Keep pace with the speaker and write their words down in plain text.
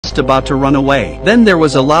just about to run away. Then there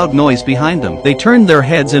was a loud noise behind them. They turned their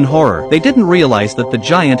heads in horror. They didn't realize that the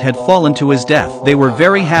giant had fallen to his death. They were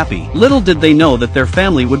very happy. Little did they know that their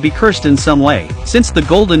family would be cursed in some way. Since the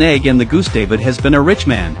golden egg and the goose, David has been a rich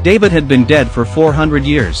man. David had been dead for 400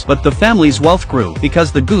 years, but the family's wealth grew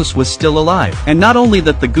because the goose was still alive. And not only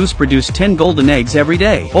that, the goose produced 10 golden eggs every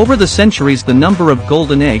day. Over the centuries, the number of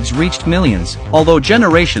golden eggs reached millions, although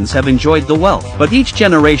generations have enjoyed the wealth. But each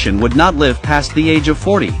generation would not live past the age of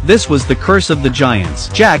 40. This was the curse of the giants.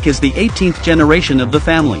 Jack is the 18th generation of the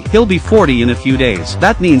family. He'll be 40 in a few days.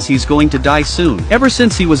 That means he's going to die soon. Ever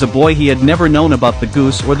since he was a boy, he had never known about the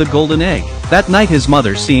goose or the golden egg. That night, his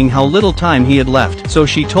mother, seeing how little time he had left, so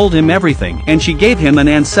she told him everything, and she gave him an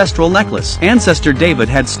ancestral necklace. Ancestor David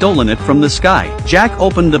had stolen it from the sky. Jack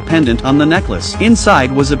opened the pendant on the necklace.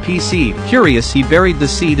 Inside was a pea seed. Curious, he buried the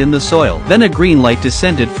seed in the soil. Then a green light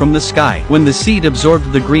descended from the sky. When the seed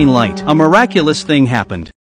absorbed the green light, a miraculous thing happened.